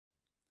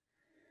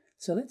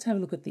So let's have a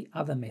look at the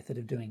other method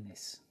of doing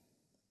this.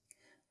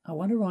 I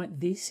want to write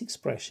this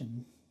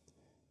expression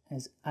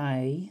as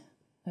a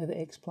over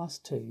x plus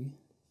 2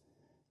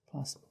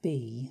 plus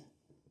b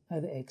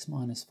over x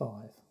minus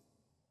 5.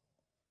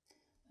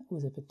 That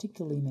was a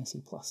particularly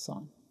messy plus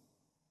sign.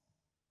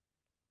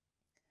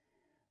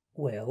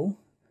 Well,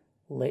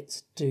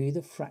 let's do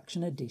the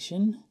fraction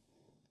addition.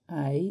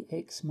 A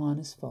x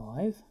minus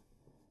 5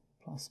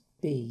 plus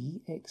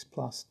b x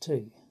plus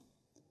 2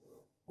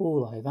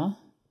 all over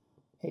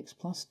x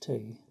plus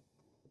 2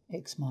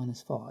 x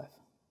minus 5.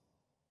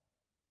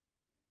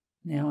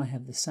 Now I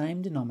have the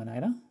same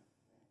denominator,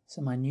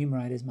 so my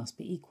numerators must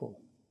be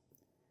equal.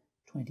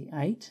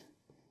 28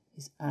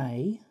 is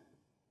a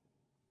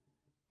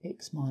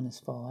x minus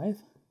 5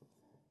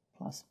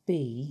 plus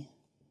b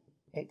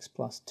x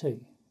plus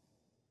 2.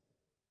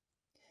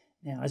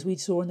 Now, as we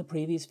saw in the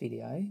previous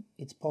video,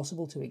 it's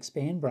possible to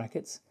expand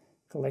brackets,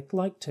 collect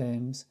like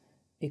terms,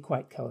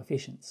 equate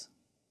coefficients.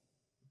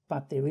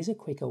 But there is a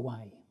quicker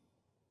way.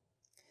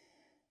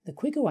 The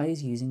quicker way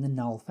is using the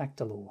null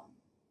factor law.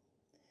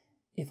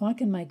 If I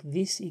can make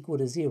this equal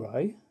to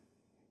 0,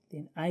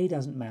 then a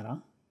doesn't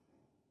matter,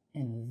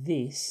 and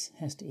this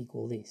has to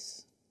equal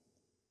this.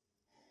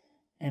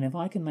 And if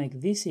I can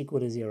make this equal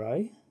to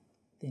 0,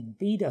 then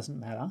b doesn't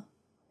matter,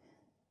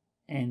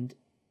 and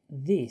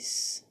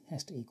this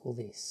has to equal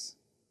this.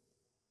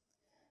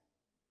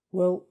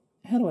 Well,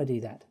 how do I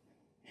do that?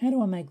 How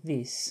do I make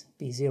this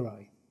be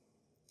 0?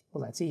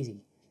 Well, that's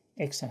easy.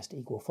 X has to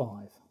equal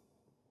 5.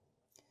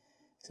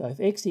 So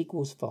if x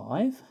equals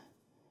 5,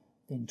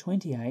 then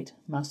 28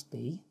 must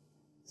be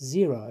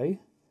 0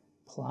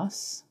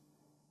 plus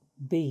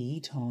b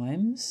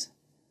times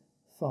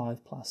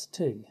 5 plus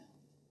 2,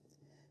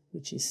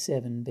 which is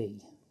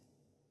 7b.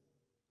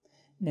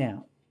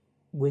 Now,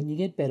 when you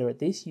get better at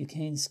this, you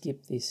can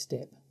skip this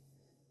step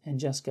and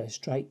just go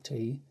straight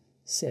to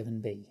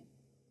 7b.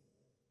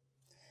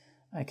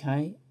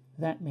 Okay,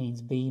 that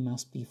means b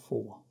must be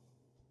 4.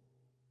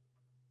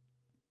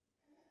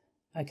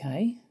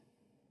 Okay,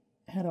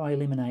 how do I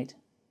eliminate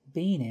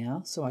b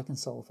now so I can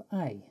solve for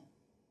a?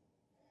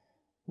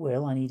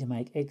 Well, I need to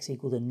make x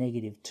equal to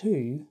negative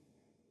 2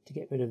 to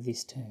get rid of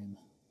this term.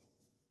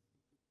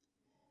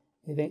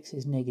 If x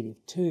is negative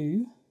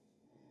 2,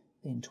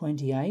 then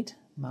 28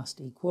 must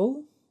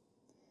equal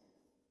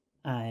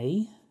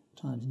a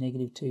times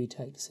negative 2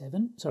 take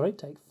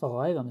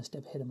 5, I'm a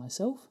step ahead of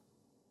myself,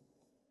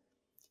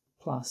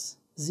 plus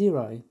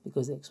 0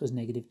 because x was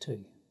negative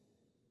 2,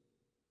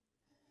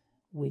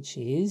 which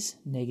is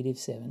negative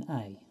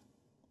 7a.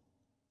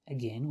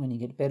 Again, when you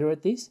get better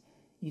at this,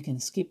 you can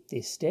skip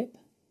this step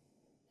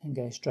and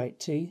go straight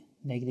to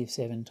negative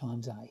 7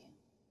 times a.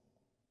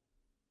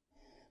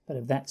 But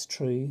if that's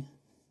true,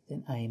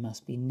 then a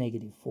must be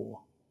negative 4.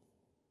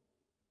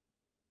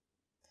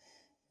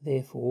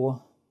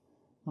 Therefore,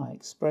 my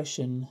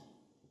expression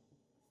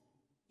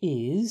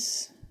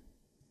is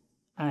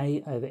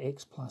a over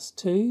x plus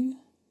 2,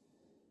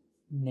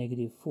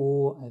 negative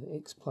 4 over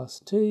x plus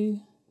 2,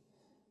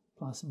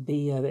 plus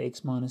b over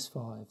x minus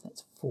 5.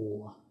 That's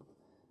 4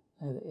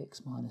 over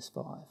x minus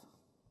 5.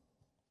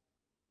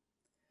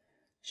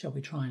 Shall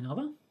we try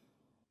another?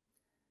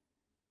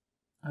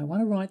 I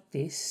want to write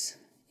this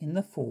in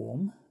the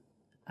form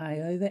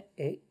a over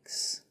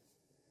x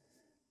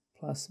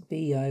plus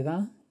b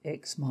over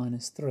x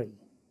minus 3.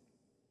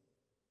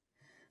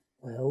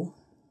 Well,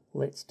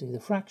 let's do the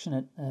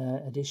fraction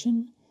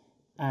addition.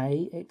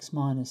 A x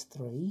minus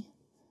 3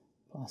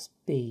 plus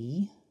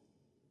b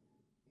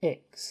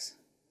x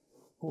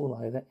all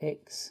over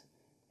x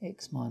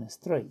minus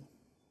 3.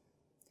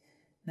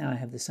 Now I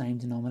have the same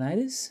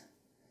denominators.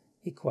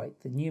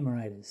 Equate the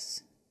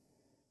numerators.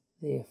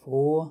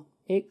 Therefore,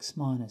 x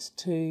minus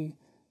 2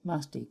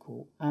 must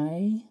equal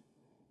a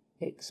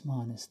x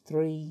minus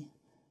 3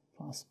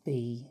 plus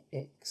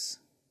bx.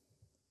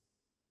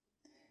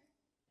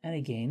 And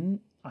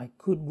again, I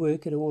could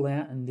work it all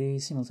out and do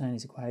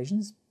simultaneous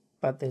equations,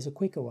 but there's a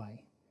quicker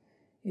way.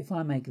 If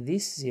I make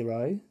this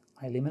 0,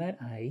 I eliminate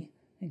a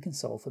and can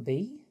solve for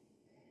b.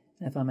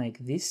 And if I make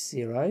this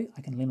 0,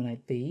 I can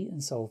eliminate b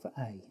and solve for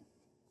a.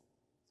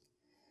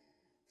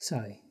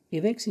 So,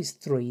 if x is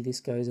 3, this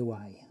goes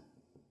away.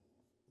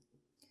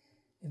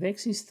 If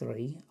x is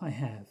 3, I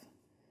have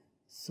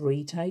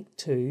 3 take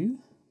 2.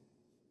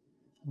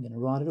 I'm going to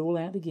write it all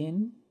out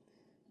again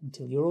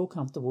until you're all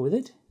comfortable with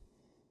it.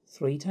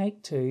 3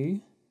 take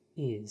 2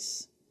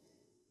 is,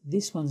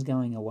 this one's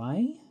going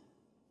away,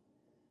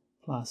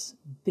 plus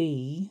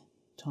b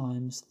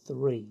times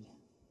 3.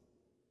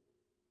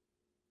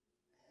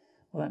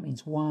 Well, that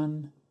means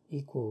 1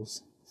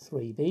 equals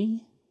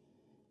 3b,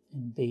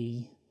 and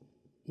b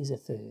is a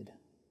third.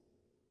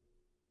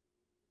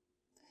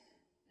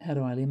 How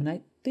do I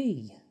eliminate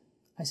b?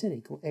 I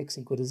said x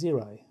equal to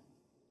 0.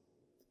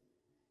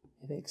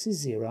 If x is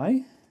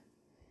 0,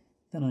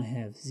 then I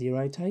have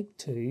 0 take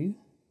 2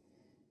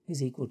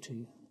 is equal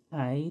to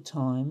a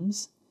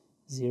times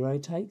 0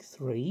 take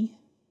 3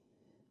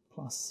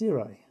 plus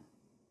 0.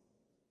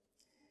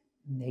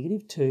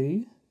 Negative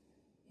 2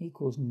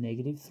 equals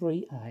negative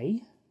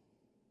 3a,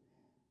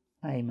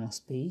 A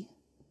must be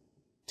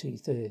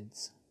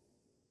 2/3.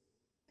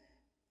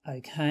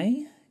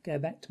 Okay, go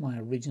back to my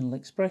original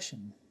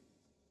expression.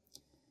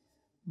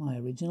 My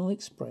original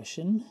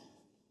expression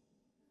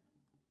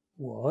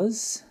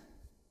was,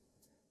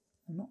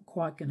 I'm not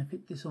quite going to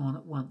fit this on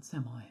at once,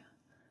 am I?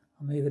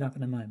 I'll move it up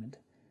in a moment.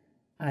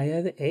 A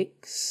over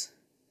x,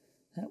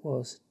 that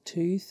was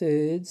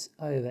 2/3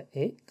 over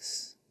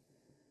x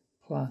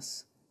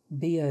plus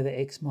b over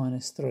x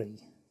minus 3.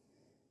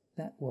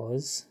 That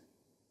was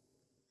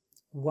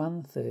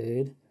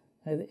 1/3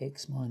 over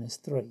x minus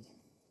 3.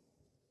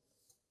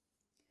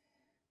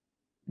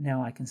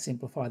 Now I can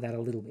simplify that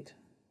a little bit.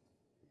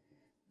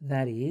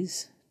 That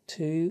is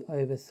 2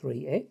 over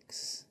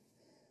 3x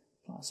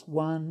plus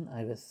 1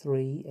 over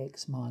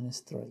 3x minus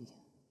 3.